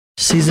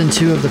Season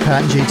 2 of the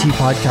Pat and JT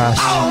podcast.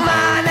 Oh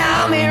man,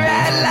 I'm here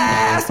at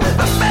last. The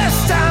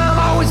best time,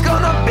 always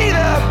gonna be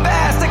the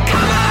best.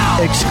 Come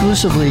on!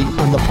 Exclusively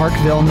on the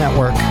Parkville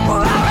Network. Well,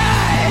 all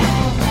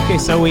right. Okay,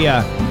 so we,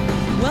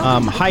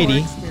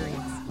 Heidi.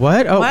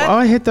 What? Oh, What? oh,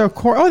 I hit the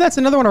core. Oh, that's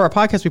another one of our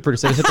podcasts we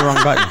produced. I just hit the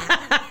wrong button.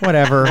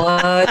 Whatever.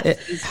 What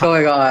is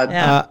going on?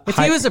 Yeah. If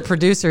he Hei- was a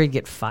producer, he'd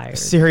get fired.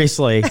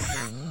 Seriously.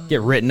 Get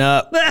written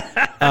up.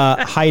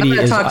 Heidi I'm going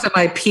to is talk to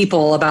my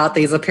people about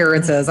these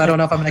appearances. I don't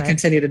know if I'm going to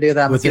continue to do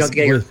them with if you this, don't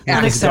get your with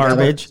act this together.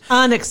 garbage.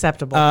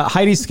 Unacceptable.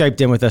 Heidi's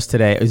Skyped in with us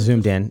today,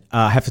 zoomed in.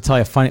 I have to tell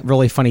you a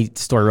really funny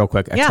story real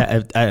quick.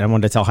 Yeah. I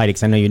wanted to tell Heidi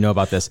because I know you know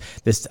about this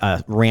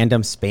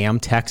random spam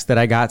text that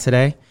I got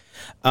today.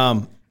 Are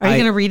you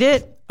going to read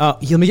it?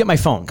 Let me get my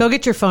phone. Go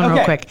get your phone Okay.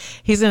 real quick.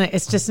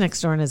 It's just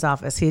next door in his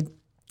office.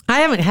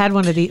 I haven't had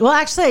one of these. Well,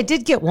 actually, I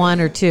did get one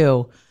or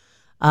two,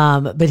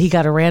 but he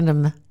got a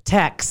random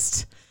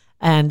text,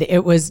 and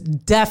it was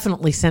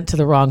definitely sent to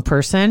the wrong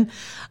person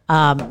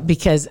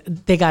because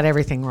they got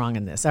everything wrong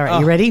in this. All right,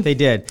 you ready? They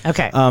did.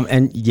 Okay.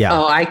 And yeah.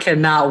 Oh, I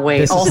cannot wait.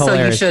 This is Also, you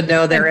hilarious. should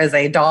know there is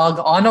a dog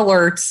on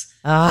alert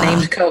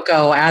named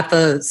Coco at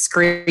the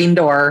screen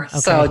door.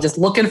 So just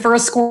looking for a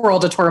squirrel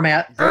to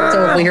torment.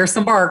 So if we hear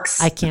some barks,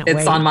 I can't it's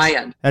wait. on my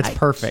end. That's I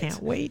perfect.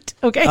 can't wait.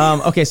 Okay.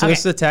 Okay, so Okay. this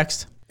is a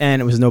text, and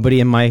it was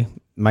nobody in my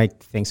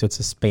thing, so it's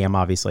a spam,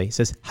 obviously. It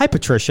says, "Hi,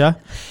 Patricia.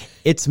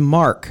 It's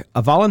Mark,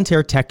 a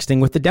volunteer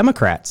texting with the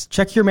Democrats.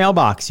 Check your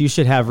mailbox. You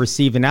should have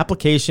received an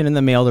application in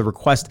the mail to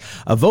request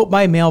a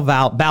vote-by-mail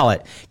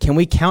ballot. Can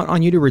we count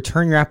on you to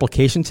return your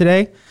application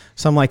today?"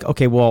 So I'm like,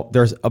 okay, well,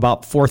 there's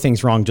about 4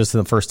 things wrong just in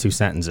the first 2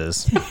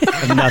 sentences.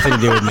 Have nothing to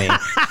do with me.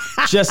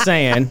 Just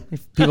saying.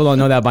 If people don't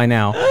know that by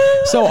now.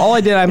 So all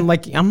I did, I'm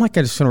like, just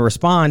going to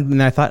respond. And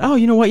then I thought, oh,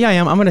 you know what? Yeah, I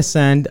am. I'm going to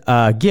send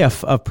a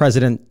GIF of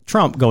President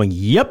Trump going,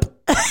 yep,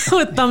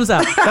 With thumbs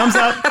up. thumbs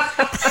up.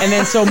 And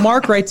then so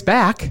Mark writes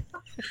back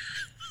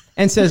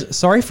and says,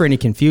 sorry for any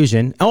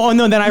confusion. Oh,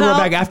 no. Then I wrote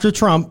back after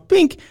Trump,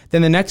 bink.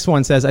 Then the next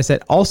one says, I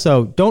said,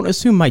 also, don't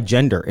assume my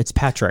gender. It's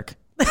Patrick.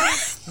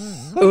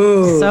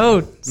 Ooh,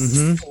 So,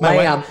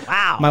 lamb.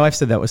 wow. My wife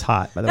said that was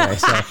hot, by the way.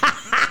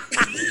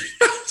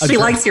 So She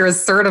likes your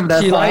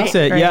assertiveness. she likes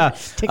it. right. Yeah.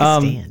 Take a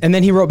stand. And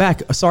then he wrote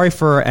back, sorry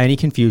for any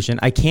confusion.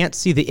 I can't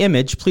see the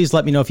image. Please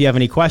let me know if you have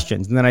any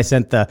questions. And then I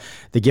sent the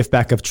gift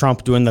back of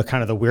Trump doing the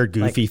kind of the weird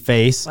goofy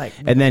face.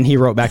 And then he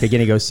wrote back again.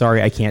 He goes,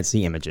 sorry, I can't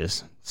see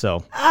images.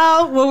 So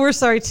Oh, well, we're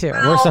sorry too.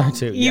 we're sorry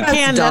too. You Yeah.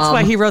 can. That's That's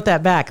why dumb. he wrote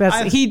that back.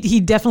 He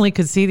definitely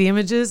could see the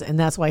images, and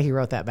that's why he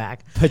wrote that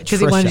back because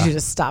he wanted Patricia. you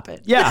to stop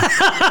it. Yeah.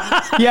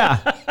 Yeah.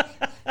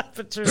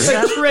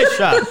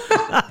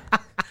 Patricia.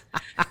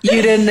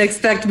 You didn't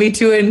expect me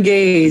to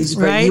engage,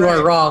 but Right? you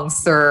are wrong,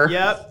 sir.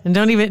 Yep. And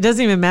it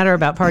doesn't even matter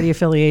about party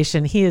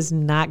affiliation. He is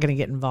not going to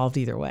get involved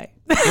either way.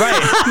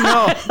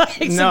 Right.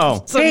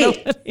 No. So Hey,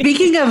 nobody-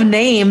 speaking of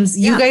names,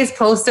 you guys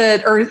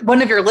posted, or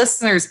one of your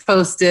listeners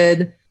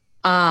posted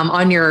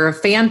on your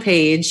fan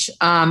page.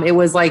 It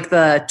was like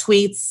the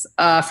tweets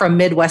from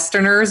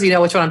Midwesterners. You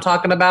know which one I'm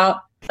talking about?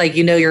 Like,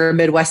 you're a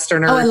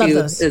Midwesterner Oh, I love who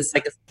those. is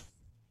like,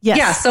 yes.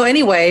 yeah. So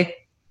anyway,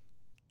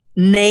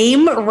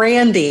 name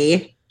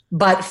Randy,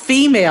 but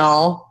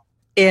female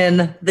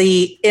in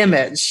the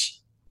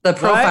image, the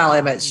profile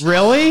image.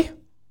 Really?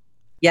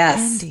 Yes,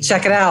 Randy.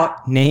 check it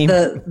out. Name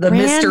The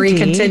mystery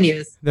Randy.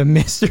 continues. the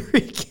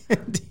mystery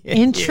continues.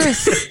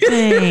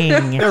 Interesting.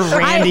 The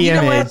Randy you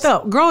know what, image.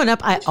 though? Growing up,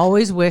 I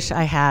always wish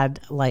I had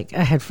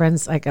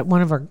friends like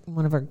one of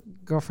our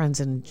girlfriends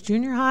in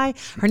junior high.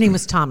 Her name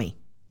was Tommy,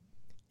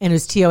 and it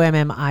was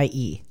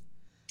Tommie.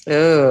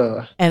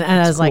 Ooh. And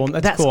I was cool.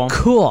 like, That's that's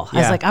cool. I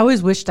was Yeah. like, I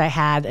always wished I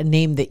had a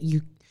name that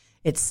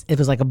it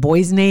was like a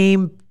boy's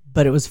name,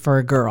 but it was for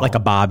a girl. Like a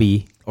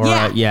Bobby or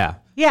Yeah. yeah.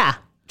 yeah.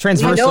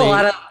 Transversely.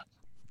 I know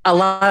a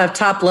lot of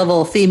top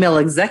level female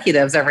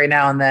executives every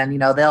now and then,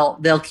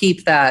 they'll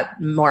keep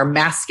that more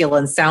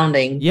masculine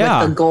sounding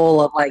Yeah. with the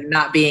goal of like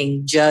not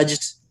being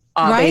judged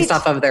based Right.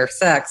 off of their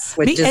sex,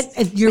 which is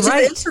You're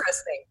right.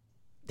 interesting.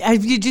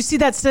 Did you see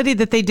that study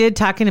that they did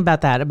talking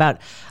about that, about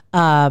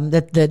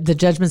the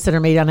judgments that are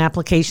made on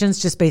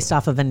applications just based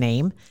off of a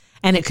name?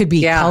 And it could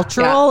be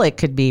cultural, it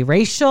could be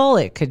racial,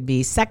 it could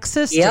be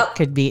sexist, Yep. it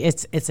could be,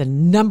 it's a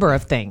number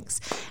of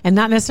things. And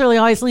not necessarily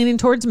always leaning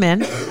towards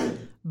men,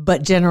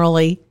 but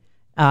generally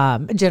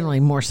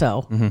more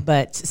so.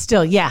 But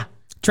still, yeah.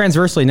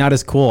 Transversely, not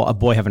as cool a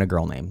boy having a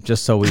girl name,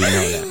 just so we know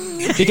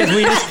that. Because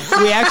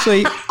we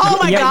actually, Oh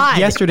my God.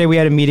 yesterday we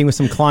had a meeting with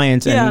some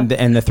clients, and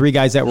the 3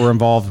 guys that were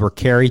involved were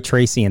Carrie,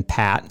 Tracy, and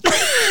Pat.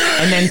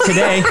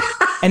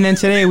 And then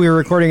today we were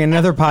recording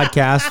another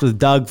podcast with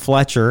Doug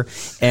Fletcher,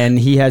 and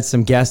he had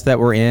some guests that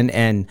were in,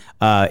 and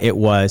it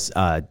was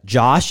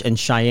Josh and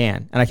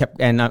Cheyenne.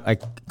 And I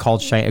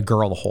called Cheyenne a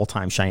girl the whole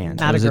time. Cheyenne.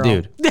 Not it was a a girl.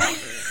 dude.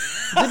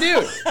 It's a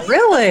dude.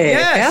 Really?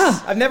 Yes.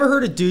 Yeah. I've never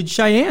heard a dude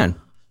Cheyenne.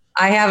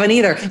 I haven't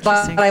either,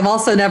 but I've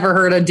also never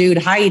heard a dude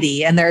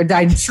Heidi, and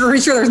I'm sure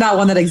there's not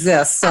one that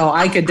exists. So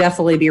I could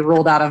definitely be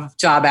ruled out of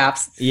job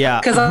apps. Yeah.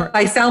 Because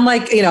I sound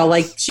like,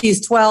 like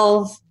she's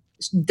 12.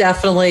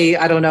 definitely,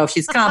 I don't know if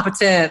she's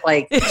competent.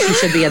 Like she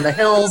should be in the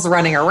hills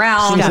running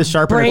around. She's a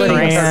sharper braids. living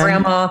with her crayon.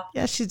 grandma.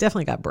 Yeah, she's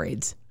definitely got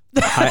braids.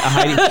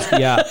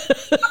 Yeah.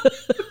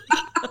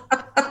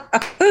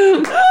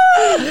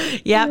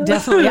 Yeah,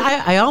 definitely.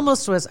 I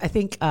almost was. I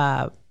think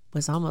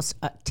was almost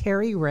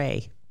Terry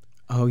Ray.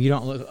 Oh, you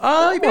don't look.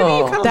 Oh, maybe you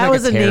kind of That like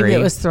was a name Terry. that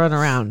was thrown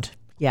around.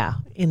 Yeah,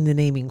 in the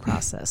naming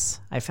process,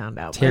 I found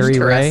out. Terry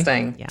Ray.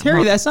 Interesting. Yeah.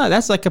 Terry,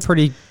 that's like a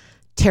pretty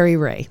Terry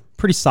Ray.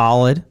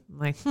 solid. I'm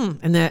like,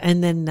 and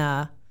then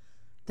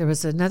there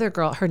was another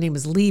girl. Her name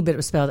was Lee, but it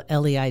was spelled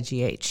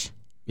Leigh.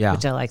 Yeah.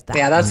 Which I like that.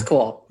 Yeah, that's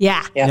cool.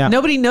 Yeah. Yeah.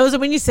 Nobody knows it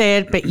when you say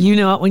it, but you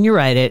know it when you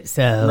write it.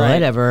 So Right.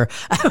 whatever.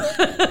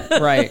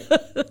 Right.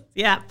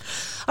 Yeah.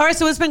 All right.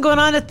 So what's been going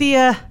on at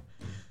the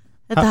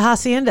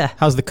hacienda?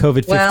 How's the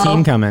COVID-15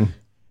 Well- coming?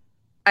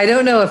 I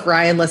don't know if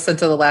Ryan listened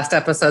to the last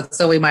episode,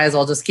 so we might as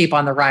well just keep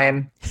on the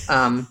Ryan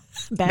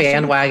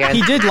bandwagon.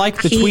 He did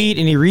like the tweet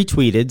and he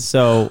retweeted,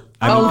 so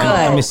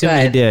I'm assuming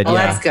good. he did. Oh,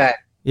 yeah. that's good.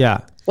 Yeah.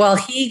 Well,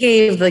 he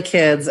gave the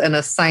kids an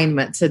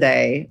assignment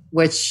today,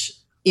 which,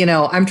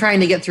 I'm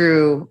trying to get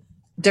through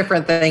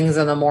different things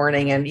in the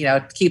morning and,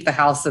 keep the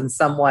house in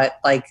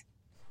somewhat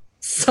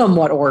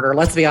order.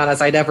 Let's be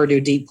honest. I never do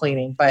deep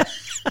cleaning, but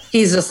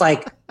he's just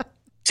like,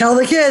 tell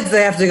the kids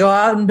they have to go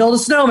out and build a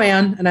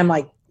snowman. And I'm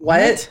like,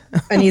 what?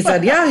 And he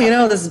said, yeah,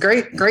 this is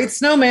great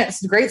snowman.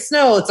 It's great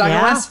snow. It's not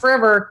gonna last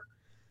forever.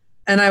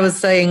 And I was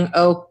saying,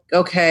 oh,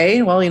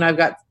 okay. Well, I've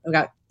got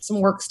some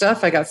work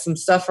stuff. I got some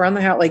stuff around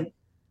the house. Like,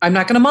 I'm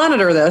not going to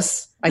monitor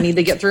this. I need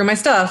to get through my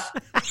stuff.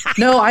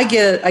 No, I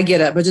get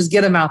it, but just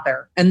get them out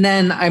there. And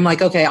then I'm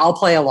like, okay, I'll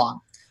play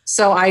along.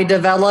 So I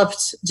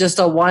developed just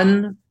a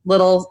one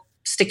little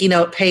sticky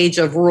note page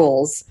of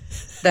rules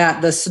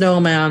that the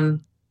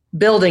snowman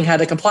building had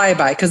to comply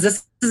by, because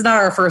this is not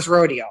our first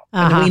rodeo.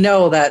 And we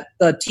know that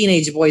the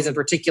teenage boys in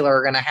particular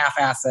are going to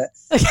half-ass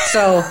it.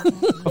 So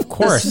Of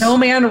course. the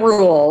snowman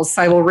rules,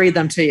 I will read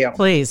them to you.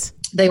 Please.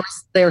 They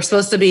were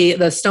supposed to be,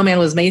 the snowman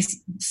was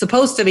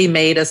supposed to be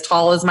made as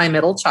tall as my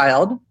middle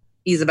child.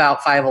 He's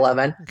about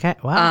 5'11". Okay.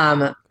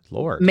 Wow.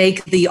 Lord.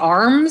 Make the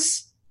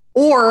arms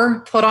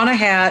or put on a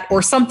hat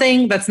or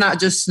something that's not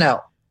just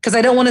snow. Because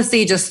I don't want to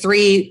see just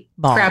three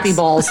crappy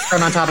balls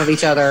thrown on top of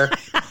each other.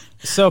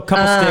 So a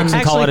couple sticks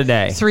and call it a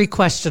day. 3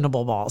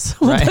 questionable balls.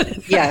 Right.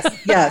 Yes.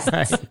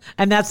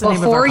 And that's the name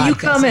of Before our you podcast.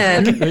 come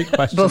in, Very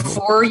questionable.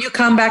 before you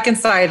come back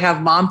inside,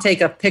 have mom take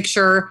a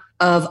picture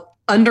of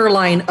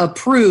underline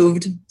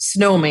approved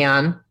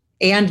snowman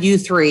and you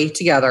three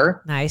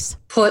together. Nice.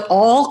 Put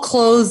all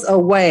clothes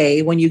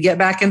away when you get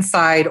back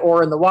inside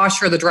or in the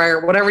washer, the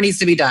dryer, whatever needs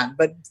to be done.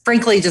 But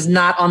frankly, just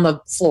not on the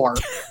floor.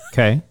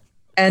 Okay.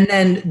 And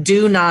then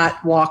do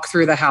not walk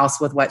through the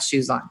house with wet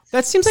shoes on.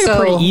 That seems like a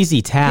pretty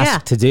easy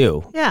task to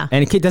do. Yeah.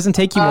 And it doesn't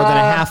take you more than a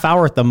half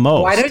hour at the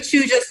most. Why don't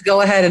you just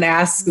go ahead and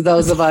ask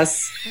those of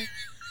us?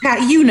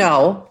 Pat, you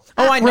know.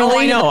 Oh, I know.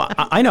 Really?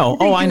 I know.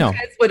 Oh, I know. You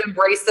guys would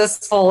embrace this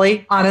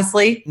fully,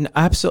 honestly.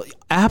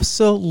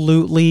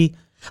 Absolutely.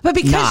 But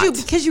Not.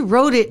 because you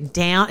wrote it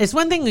down, it's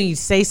one thing when you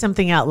say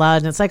something out loud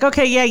and it's like,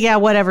 okay, yeah,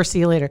 whatever, see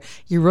you later.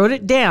 You wrote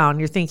it down.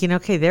 You're thinking,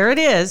 okay, there it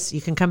is.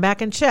 You can come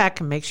back and check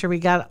and make sure we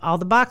got all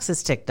the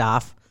boxes ticked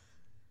off.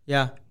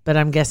 Yeah. But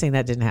I'm guessing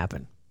that didn't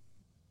happen.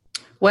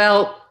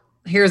 Well,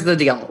 here's the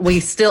deal.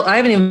 I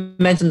haven't even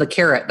mentioned the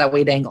carrot that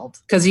we dangled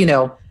because,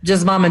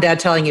 just mom and dad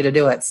telling you to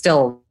do it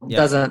still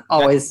doesn't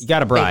always You got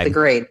to make bribe. the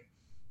grade.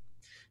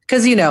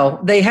 Because,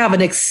 they have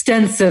an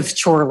extensive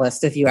chore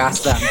list if you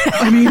ask them.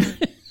 I mean,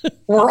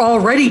 we're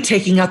already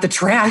taking out the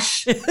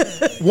trash.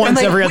 Once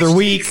like, every other which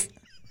week. takes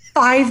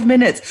 5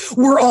 minutes.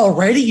 We're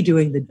already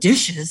doing the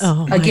dishes.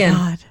 Oh, my Again,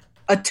 God.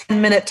 a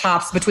 10-minute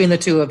tops between the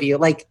two of you.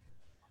 Like,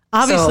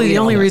 Obviously, the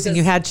only reason just-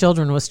 you had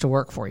children was to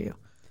work for you.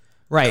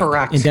 Right.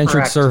 Correct. Indentured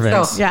correct.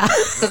 servants. So, Yeah.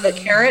 So the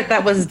carrot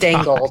that was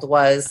dangled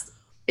was,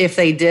 if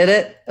they did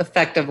it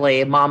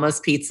effectively, Mama's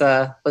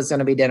Pizza was going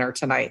to be dinner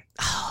tonight.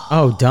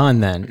 Oh,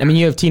 done then. I mean,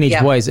 you have teenage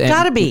Yeah. boys. And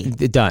Gotta be.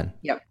 Done.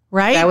 Yep.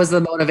 Right? That was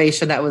the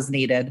motivation that was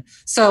needed.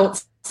 So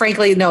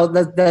frankly, no,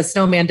 the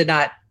snowman did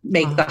not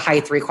make the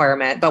height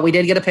requirement, but we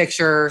did get a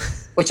picture,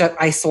 which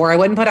I swore I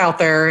wouldn't put out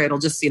there. It'll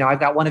just, I've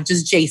got one of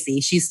just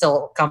JC. She's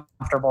still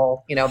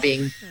comfortable,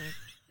 being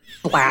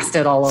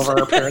blasted all over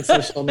her parents'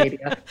 social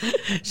media.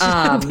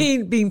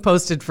 She's being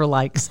posted for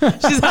likes.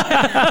 She's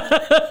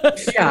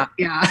Yeah.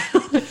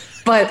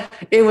 But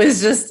it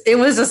was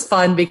just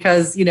fun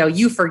because,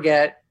 you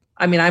forget.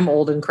 I mean, I'm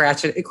old and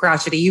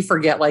crotchety. You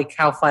forget like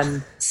how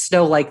fun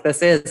snow like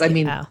this is. I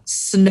mean,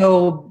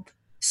 snow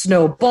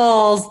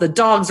balls, the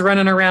dogs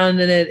running around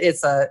in it.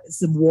 It's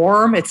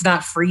warm. It's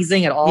not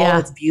freezing at all. Yeah.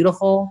 It's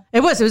beautiful. It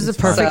was the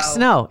perfect So-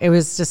 snow. It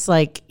was just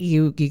like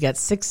you get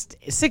 6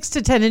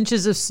 to 10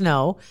 inches of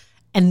snow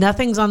and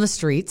nothing's on the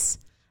streets.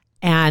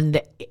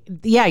 And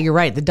yeah, you're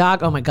right. The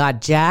dog, oh my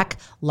God, Jack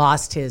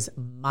lost his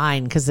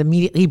mind because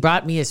immediately he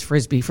brought me his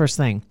Frisbee first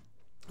thing.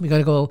 We got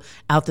to go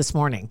out this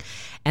morning.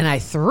 And I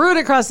threw it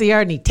across the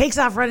yard and he takes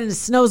off running. The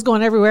snow's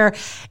going everywhere.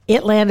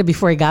 It landed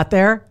before he got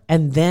there.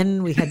 And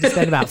then we had to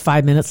spend about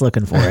 5 minutes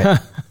looking for it.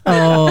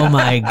 Oh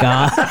my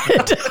God.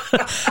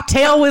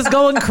 Tail was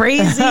going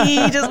crazy,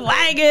 just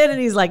wagging. And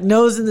he's like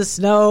nose in the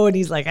snow. And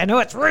he's like, I know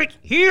it's right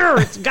here.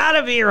 It's got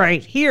to be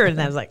right here. And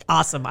I was like,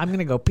 awesome. I'm going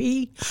to go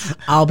pee.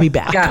 I'll be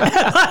back. Yeah.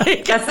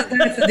 That's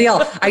the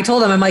deal. I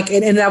told him, I'm like,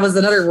 and that was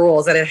another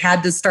rule is that it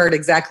had to start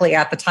exactly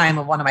at the time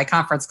of one of my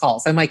conference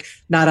calls. I'm like,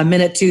 not a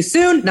minute too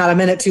soon, not a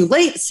minute too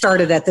late.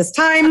 Started at this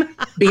time,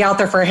 be out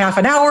there for a half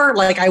an hour.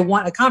 Like I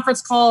want a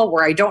conference call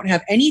where I don't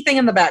have anything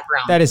in the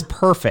background. That is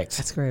perfect.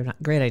 That's great.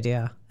 Great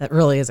idea. That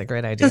really is a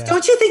great idea. Because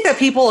don't you think that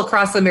people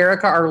across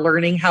America are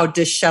learning how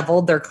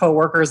disheveled their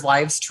coworkers'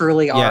 lives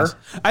truly are? Yes.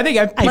 I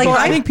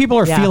think people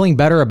are feeling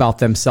better about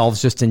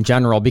themselves just in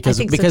general because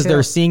I think so, they're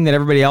too. seeing that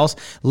everybody else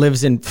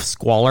lives in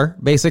squalor,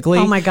 basically.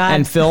 Oh my God.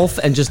 And filth,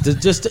 and just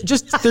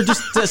they're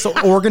just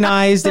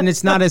organized, and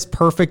it's not as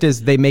perfect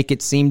as they make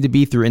it seem to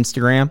be through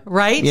Instagram.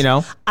 Right? You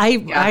know?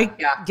 I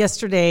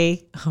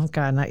yesterday,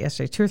 not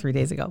yesterday, 2 or 3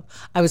 days ago,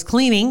 I was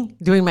cleaning,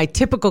 doing my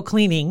typical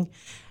cleaning,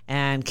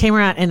 and came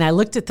around and I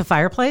looked at the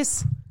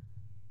fireplace.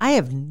 I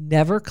have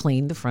never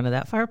cleaned the front of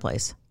that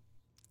fireplace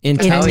In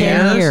in 10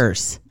 years.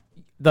 years.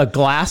 The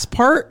glass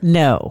part?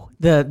 No,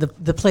 the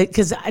plate,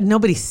 because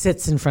nobody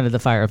sits in front of the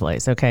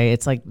fireplace. Okay,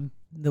 it's like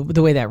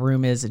the way that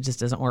room is, it just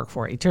doesn't work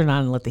for it. You turn it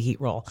on and let the heat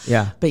roll.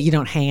 Yeah. But you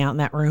don't hang out in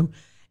that room.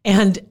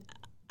 And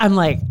I'm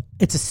like,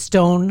 it's a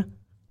stone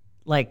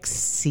like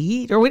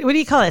seat, or what do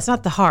you call it? It's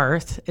not the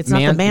hearth. It's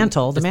not the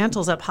mantle. The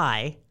mantle's up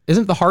high.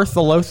 Isn't the hearth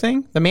the low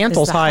thing? The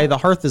mantle's high. The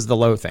hearth is the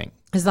low thing.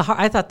 Is the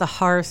I thought the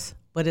hearth.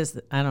 What is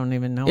the, I don't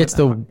even know. It's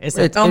what the. is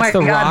It's, Oh my it's the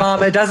God, rock.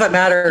 Mom, it doesn't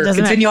matter.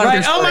 Doesn't Continue matter. on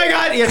your Right. Oh story. my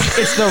God!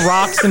 It's the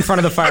rocks in front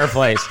of the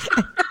fireplace.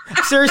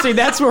 Seriously,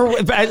 that's where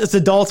as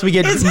adults we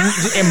get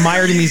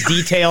mired in these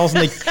details,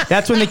 and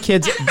that's when the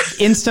kids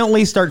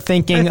instantly start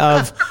thinking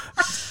of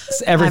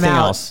everything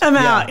else. I'm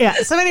out. Yeah.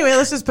 So anyway,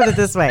 let's just put it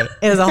this way: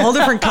 it is a whole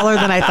different color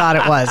than I thought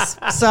it was.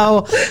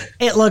 So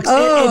it looks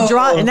it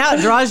draws, and now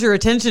it draws your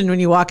attention when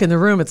you walk in the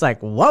room. It's like,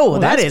 whoa,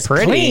 that that's is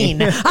pretty. clean.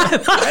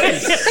 That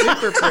is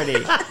super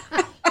pretty.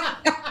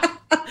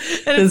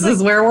 This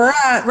is where we're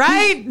at.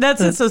 Right?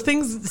 That's it.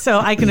 So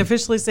I can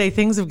officially say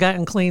things have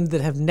gotten cleaned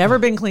that have never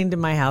been cleaned in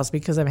my house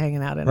because I'm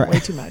hanging out in it way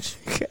too much.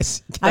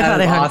 I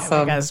thought I hung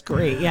awesome. That's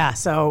great. Yeah.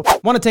 So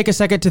Want to take a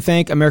second to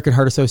thank American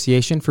Heart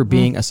Association for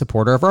being a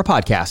supporter of our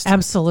podcast.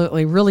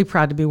 absolutely. Really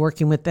proud to be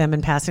working with them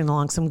and passing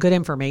along some good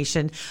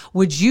information.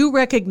 Would you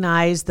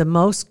recognize the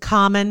most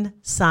common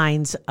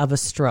signs of a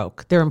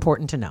stroke? They're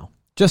important to know.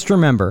 Just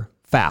remember,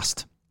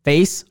 FAST.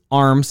 Face,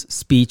 arms,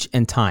 speech,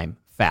 and time.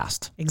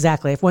 FAST.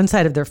 Exactly. If one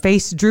side of their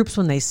face droops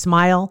when they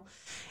smile,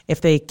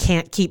 if they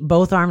can't keep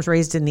both arms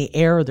raised in the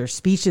air, or their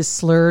speech is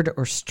slurred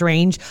or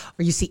strange,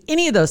 or you see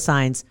any of those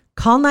signs,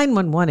 call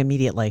 911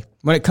 immediately.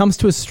 When it comes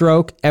to a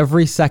stroke,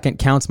 every second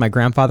counts. My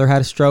grandfather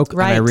had a stroke,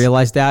 Right. and I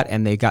realized that,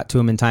 and they got to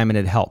him in time, and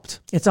it helped.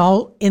 It's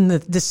all in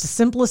this the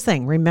simplest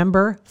thing.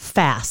 Remember,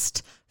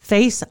 FAST.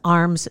 Face,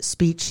 arms,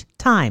 speech,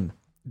 time.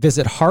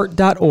 Visit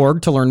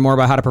heart.org to learn more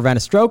about how to prevent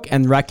a stroke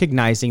and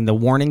recognizing the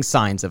warning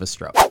signs of a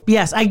stroke.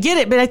 Yes, I get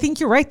it, but I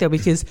think you're right, though,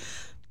 because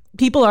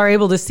people are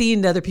able to see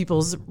into other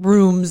people's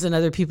rooms and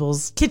other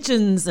people's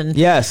kitchens, and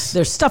Yes.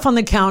 there's stuff on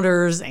the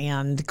counters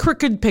and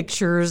crooked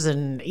pictures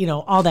and,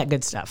 all that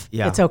good stuff.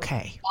 Yeah. It's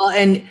okay. Well,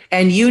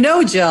 and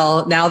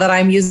Jill, now that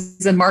I'm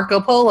using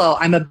Marco Polo,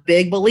 I'm a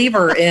big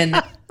believer in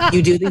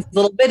you do these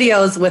little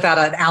videos without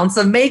an ounce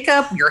of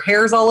makeup, your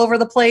hair's all over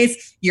the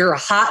place, you're a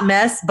hot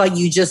mess, but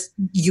you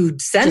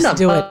send Just them.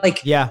 do it. Like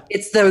Yeah.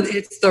 it's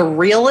the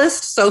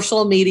realest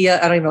social media.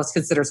 I don't even know what's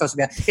considered social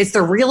media. It's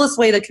the realest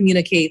way to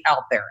communicate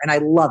out there. And I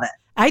love it.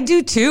 I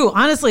do too.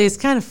 Honestly, it's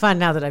kind of fun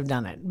now that I've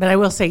done it. But I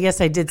will say,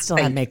 yes, I did still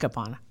have makeup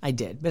on. I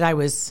did, but I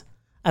was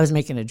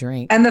making a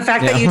drink. And the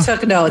fact that you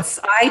took notes,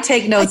 I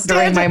take notes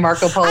during my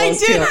Marco I Polos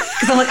did. too.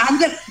 Because I'm like, I'm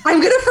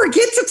gonna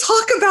forget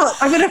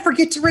I'm gonna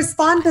forget to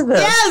respond to this.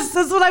 Yes,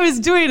 that's what I was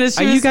doing. Is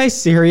Are you guys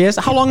serious?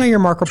 How long are your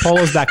Marco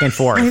Polos back and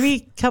forth?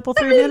 maybe a couple,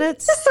 3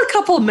 minutes? Just a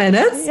couple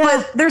minutes, Yeah.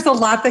 but there's a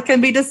lot that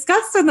can be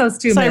discussed in those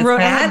 2 So I minutes.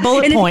 wrote- I had Matt.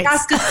 bullet and points. If you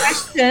ask a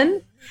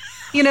question,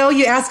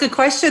 you ask a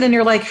question and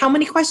you're like, how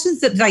many questions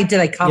did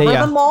I cover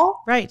Yeah. them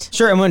all? Right.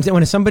 Sure. And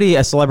when somebody,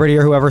 a celebrity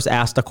or whoever's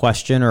asked a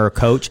question or a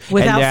coach,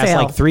 Without and they ask fail.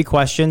 like 3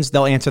 questions,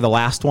 they'll answer the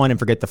last one and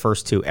forget the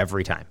first 2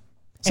 every time.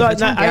 So Every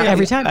time. I, Yeah,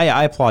 every time.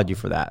 I applaud you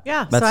for that.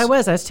 Yeah. So I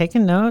was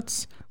taking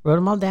notes, wrote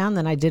them all down,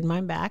 then I did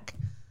mine back.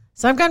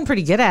 So I've gotten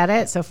pretty good at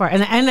it so far.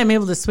 And I'm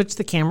able to switch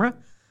the camera.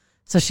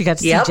 So she got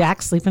to Yep. see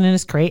Jack sleeping in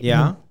his crate.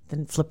 Yeah. And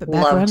then flip it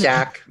back Love around.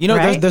 Jack. You know,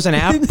 Right? there's an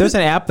app. There's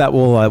an app that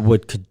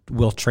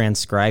will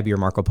transcribe your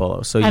Marco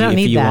Polo. So don't if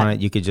need you that. want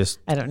it, you could just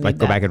I don't need like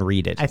go that. back and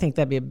read it. I think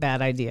that'd be a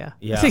bad idea.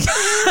 Yeah.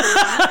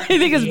 I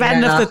think it's bad Yeah.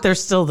 enough that they're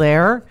still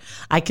there.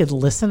 I could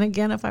listen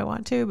again if I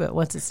want to, but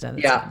once it's done,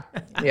 it's Yeah.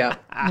 done. Yeah.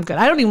 I'm good.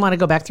 I don't even want to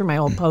go back through my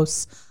old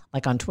posts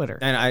like on Twitter.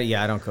 And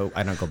I don't go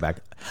back.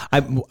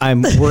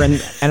 We're in,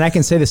 and I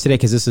can say this today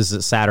because this is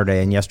a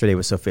Saturday, and yesterday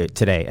was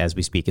today as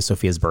we speak is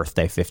Sophia's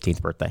birthday,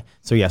 15th birthday.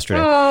 So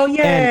yesterday. Oh,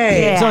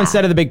 yay. And so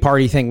instead of the big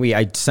party thing,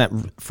 I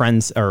sent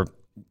friends or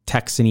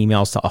texts and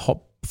emails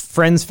to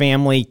friends,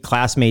 family,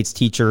 classmates,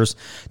 teachers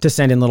to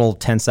send in little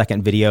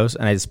 10-second videos,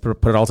 and I just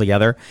put it all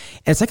together.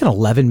 And it's like an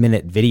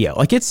 11-minute video.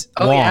 Like it's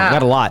long,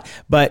 got a lot.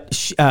 But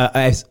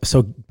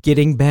so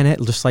getting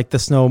Bennett, just like the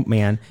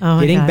snowman,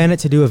 getting Bennett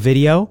to do a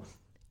video.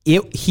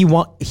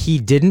 He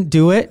didn't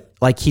do it.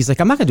 Like he's like,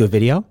 I'm not gonna do a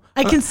video.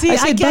 I can see.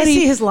 I can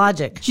see his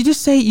logic.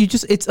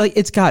 It's like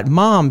it's got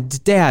mom,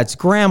 dads,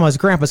 grandmas,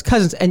 grandpas,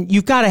 cousins, and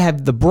you've got to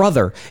have the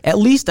brother. At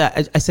least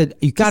I said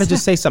you got to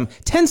just say something.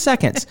 10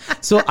 seconds.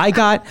 So I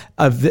got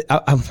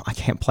I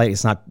can't play it.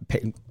 It's not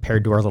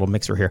paired to our little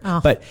mixer here,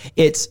 but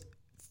it's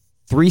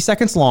 3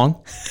 seconds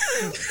long.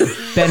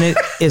 Bennett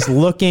is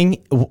looking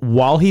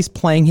while he's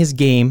playing his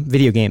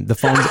video game. The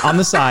phone's on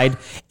the side.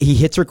 He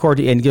hits record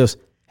and he goes,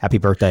 "Happy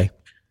birthday."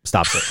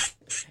 Stops it.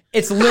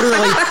 It's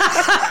literally,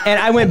 and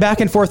I went back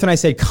and forth and I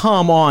said,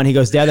 "Come on." He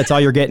goes, "Dad, that's all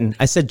you're getting."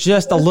 I said,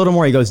 "Just a little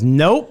more." He goes,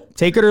 "Nope,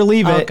 take it or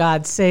leave it." Oh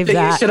God, save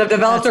that. You should have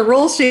developed a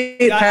rule sheet,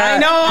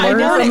 Pat.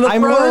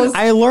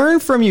 I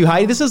learned from you,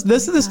 Heidi. This is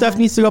the stuff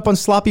needs to go up on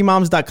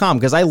sloppymoms.com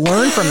because I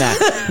learned from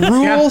that.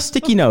 Rule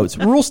sticky notes.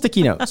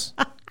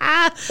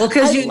 Well,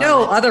 because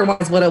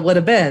otherwise what it would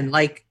have been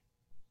like,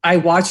 I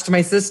watched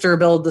my sister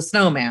build the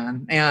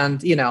snowman,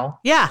 and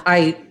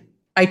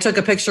I took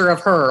a picture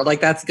of her. Like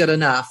that's good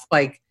enough.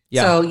 Like.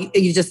 Yeah. So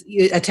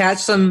you attach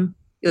some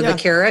the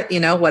carrot,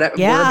 whatever.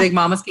 We're a big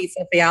Mama's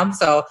Pizza fam,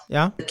 so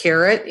the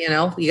carrot,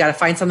 you got to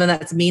find something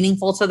that's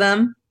meaningful to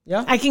them.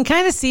 Yeah, I can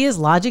kind of see his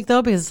logic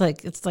though, because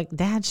it's like,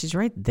 Dad, she's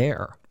right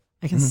there.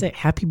 I can say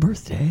happy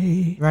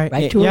birthday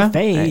right to her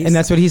face, and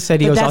that's what he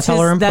said. He goes, "I'll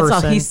tell her in person."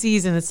 That's all he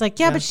sees, and it's like,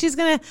 but she's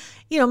gonna,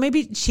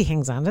 maybe she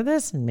hangs on to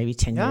this, and maybe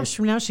 10 years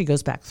from now she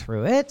goes back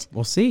through it.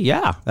 We'll see.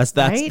 Yeah, that's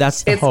the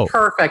hope. It's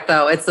perfect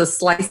though. It's a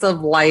slice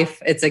of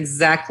life. It's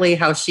exactly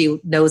how she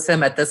knows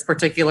him at this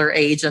particular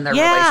age in their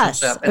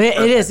relationship.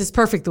 It is. It's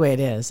perfect the way it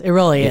is. It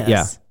really is.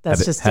 Yeah.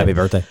 That's happy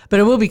birthday. But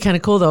it will be kind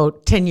of cool though,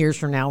 10 years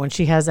from now when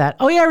she has that.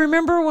 Oh yeah,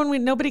 remember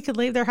when nobody could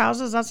leave their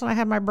houses? That's when I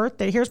had my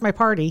birthday. Here's my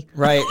party.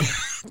 Right.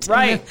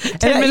 10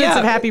 minutes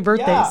of happy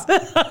birthdays.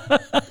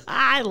 Yeah.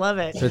 I love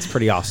it. So it's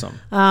pretty awesome.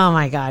 Oh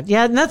my God.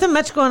 Yeah, nothing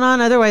much going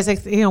on. Otherwise,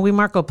 we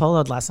Marco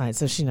Polo'd last night,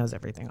 so she knows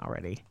everything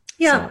already.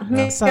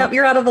 Yeah. So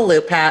you're out of the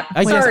loop, Pat.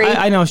 Sorry.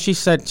 I know. She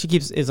said she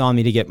is on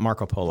me to get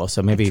Marco Polo,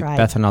 so maybe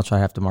Beth and I'll try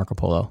to have to Marco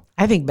Polo.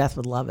 I think Beth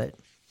would love it.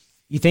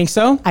 You think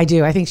so? I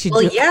do. I think she'd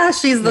do. Yeah,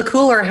 she's the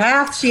cooler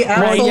half. She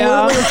absolutely would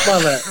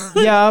love it.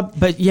 Yeah,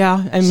 but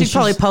I mean, she'd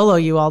probably polo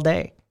you all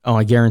day. Oh,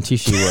 I guarantee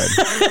she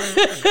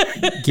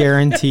would.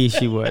 Guarantee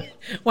she would.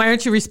 Why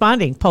aren't you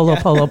responding? Polo.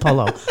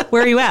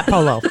 Where are you at,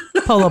 Polo?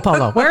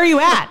 Polo. Where are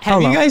you at?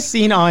 Polo. Have you guys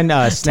seen on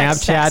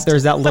Snapchat? Text.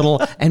 There's that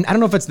little, and I don't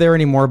know if it's there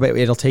anymore, but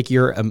it'll take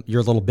your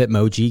little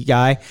Bitmoji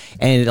guy,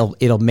 and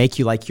it'll make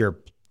you like you're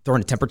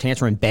throwing a temper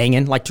tantrum and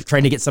banging, like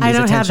trying to get somebody's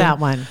attention. I don't have that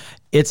one.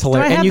 It's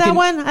hilarious. Do I have that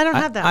one? I don't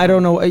have that one. I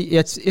don't know.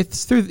 It's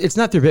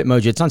not through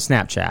Bitmoji. It's on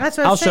Snapchat. That's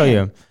what I'll show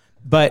you.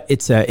 But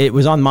it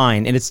was on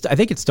mine, and I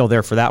think it's still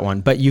there for that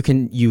one. But you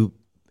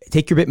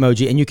take your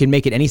Bitmoji and you can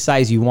make it any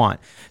size you want.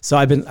 So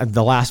I've been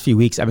the last few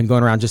weeks I've been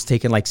going around just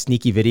taking like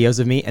sneaky videos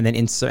of me and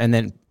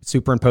then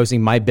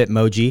superimposing my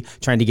Bitmoji,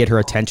 trying to get her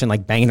attention,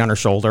 like banging on her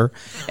shoulder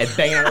and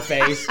banging on her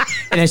face,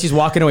 and then she's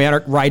walking away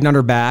riding on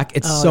her back.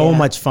 It's so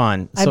much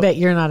fun. I bet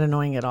you're not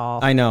annoying at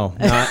all. I know.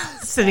 Not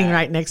sitting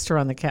right next to her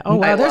on the couch. Oh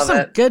wow, there's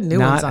some good new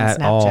ones on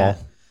Snapchat. All.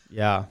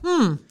 Yeah.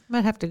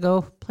 Might have to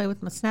go play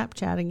with my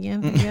Snapchat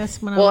again, I guess.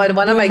 And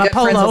one of my good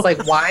friends was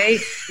like,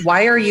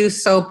 why are you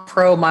so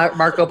pro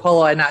Marco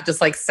Polo and not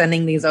just like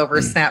sending these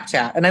over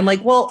Snapchat? And I'm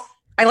like, well,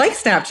 I like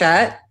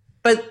Snapchat,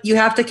 but you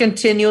have to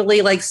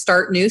continually like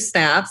start new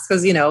snaps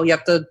because, you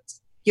have to,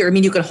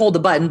 you can hold the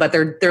button, but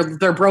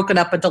they're broken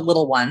up into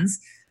little ones.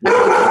 Are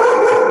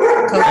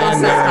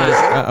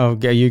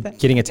you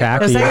getting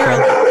attacked? Is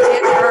that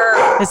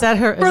her? Is that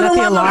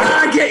the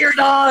alarm? Get your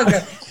dog.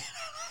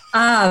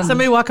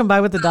 Somebody walking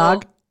by with the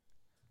dog?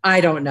 I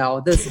don't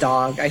know. This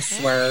dog, I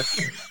swear.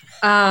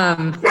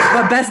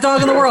 But best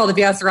dog in the world, if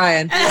you ask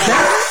Ryan.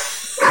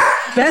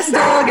 Best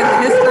dog in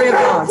the history of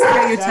dogs.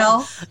 Can't you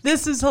tell?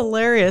 This is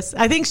hilarious.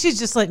 I think she's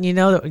just letting you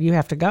know that you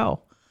have to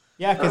go.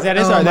 Yeah, because it's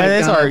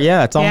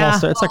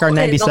almost, it's like our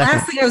 90 seconds. The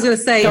last thing I was going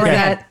to say is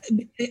that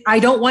I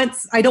don't want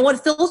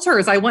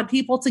filters. I want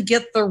people to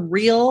get the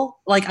real,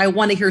 like I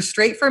want to hear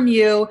straight from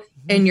you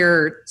in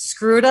your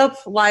screwed up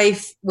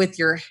life with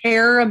your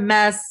hair a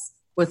mess,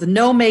 with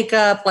no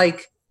makeup.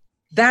 Like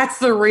that's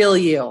the real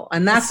you.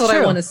 And that's what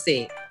I want to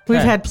see. We've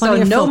had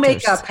plenty of no filters.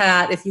 Makeup,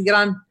 Pat. If you get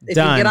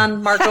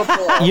on Marco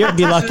Polo, you'd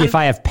be lucky if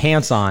I have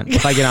pants on.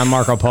 If I get on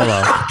Marco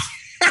Polo,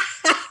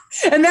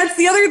 and that's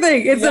the other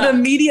thing. It's an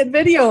immediate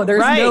video.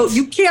 There's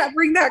you can't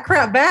bring that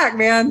crap back,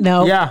 man.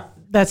 No,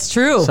 that's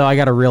true. So I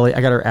got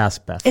to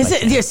ask Beth. Is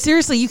it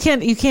seriously? You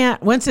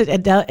can't. Once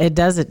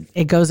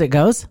it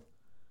goes.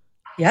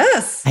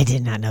 Yes. I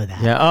did not know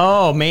that. Yeah.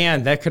 Oh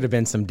man, that could have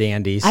been some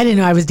dandies. I didn't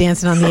know I was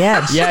dancing on the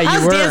edge. Yeah, you I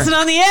was were. dancing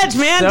on the edge,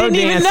 man. So Didn't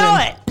even know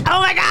dancing. it. Oh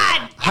my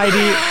God.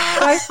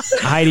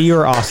 Heidi, you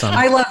were awesome.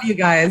 I love you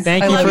guys.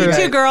 Thank I you love for you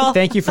too, girl.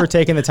 Thank you for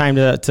taking the time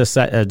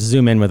to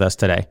zoom in with us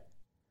today.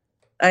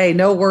 Hey,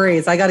 no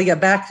worries. I got to get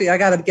back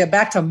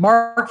to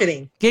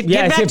marketing. Get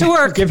back to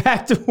work. Get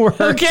back to work.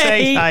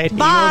 Okay. Thanks, Heidi.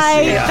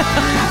 Bye.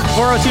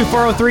 We'll see ya.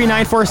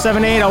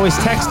 402-403-9478. Always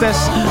text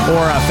us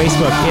or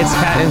Facebook. It's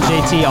Pat and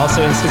JT.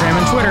 Also Instagram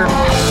and Twitter.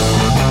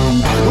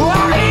 Oh,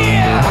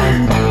 yeah.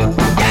 Yeah.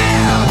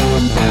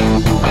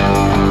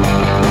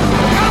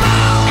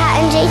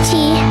 Pat and JT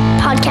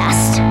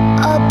Podcast.